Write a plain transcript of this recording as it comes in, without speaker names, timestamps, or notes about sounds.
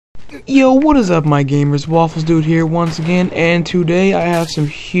Yo, what is up, my gamers? WaffelzDude here once again, and today I have some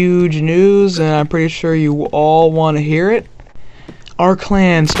huge news, and I'm pretty sure you all want to hear it. Our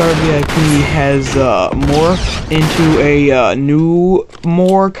clan, Star VIP, has morphed into a new,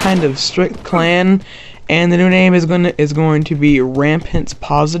 more kind of strict clan, and the new name is going to be Rampant's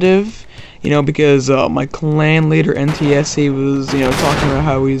Positive. You know, because my clan leader NTS, was talking about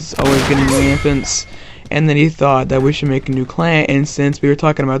how he's always getting rampants. And then he thought that we should make a new clan, and since we were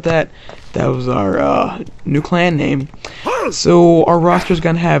talking about that, that was our new clan name. So our roster's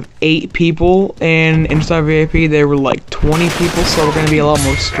gonna have 8 people, and in Star VIP there were like 20 people, so we're gonna be a lot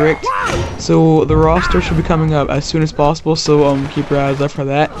more strict. So the roster should be coming up as soon as possible, so keep your eyes out for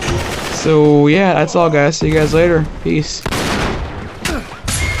that. So yeah, that's all, guys. See you guys later. Peace.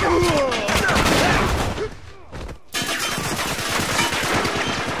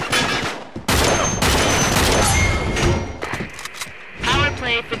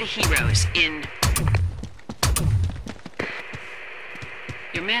 For the heroes in.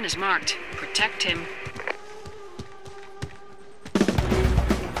 Your man is marked. Protect him.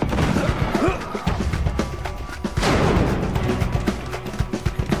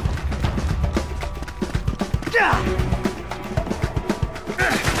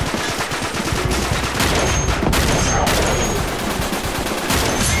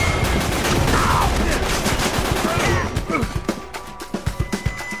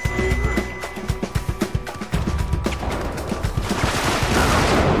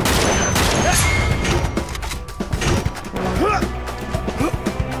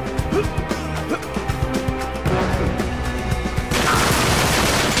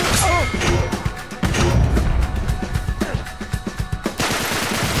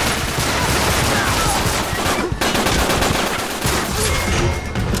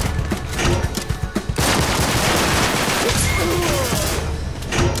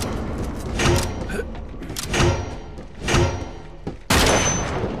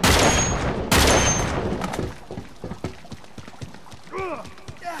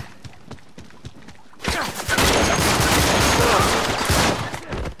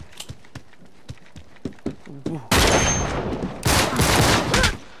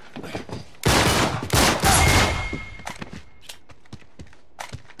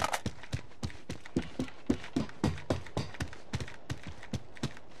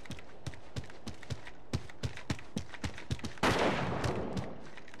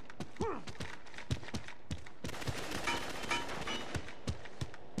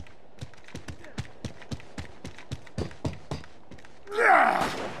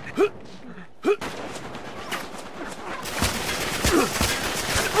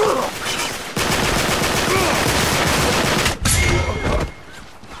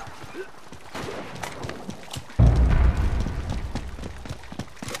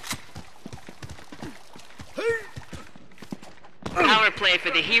 Power play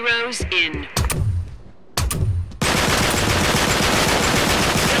for the heroes in.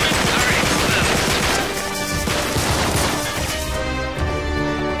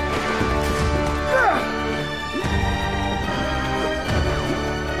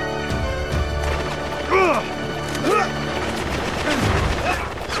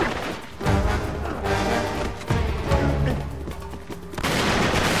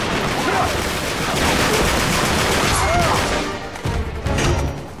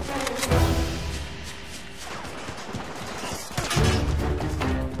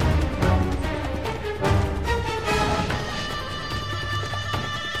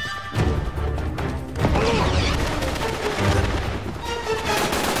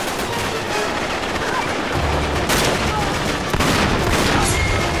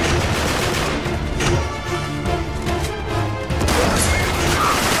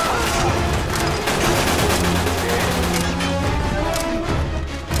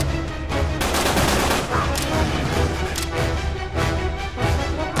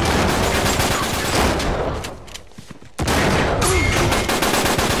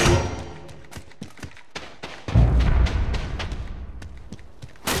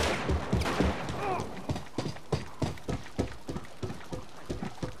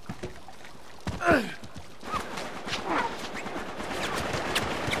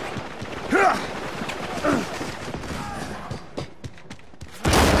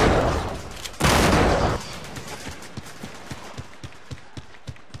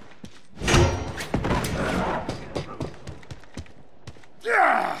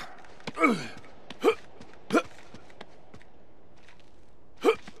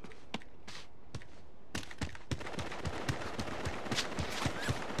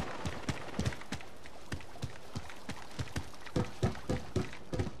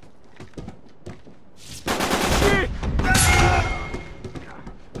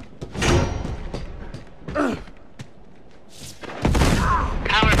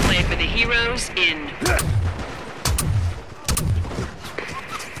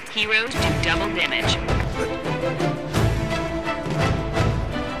 Heroes do double damage.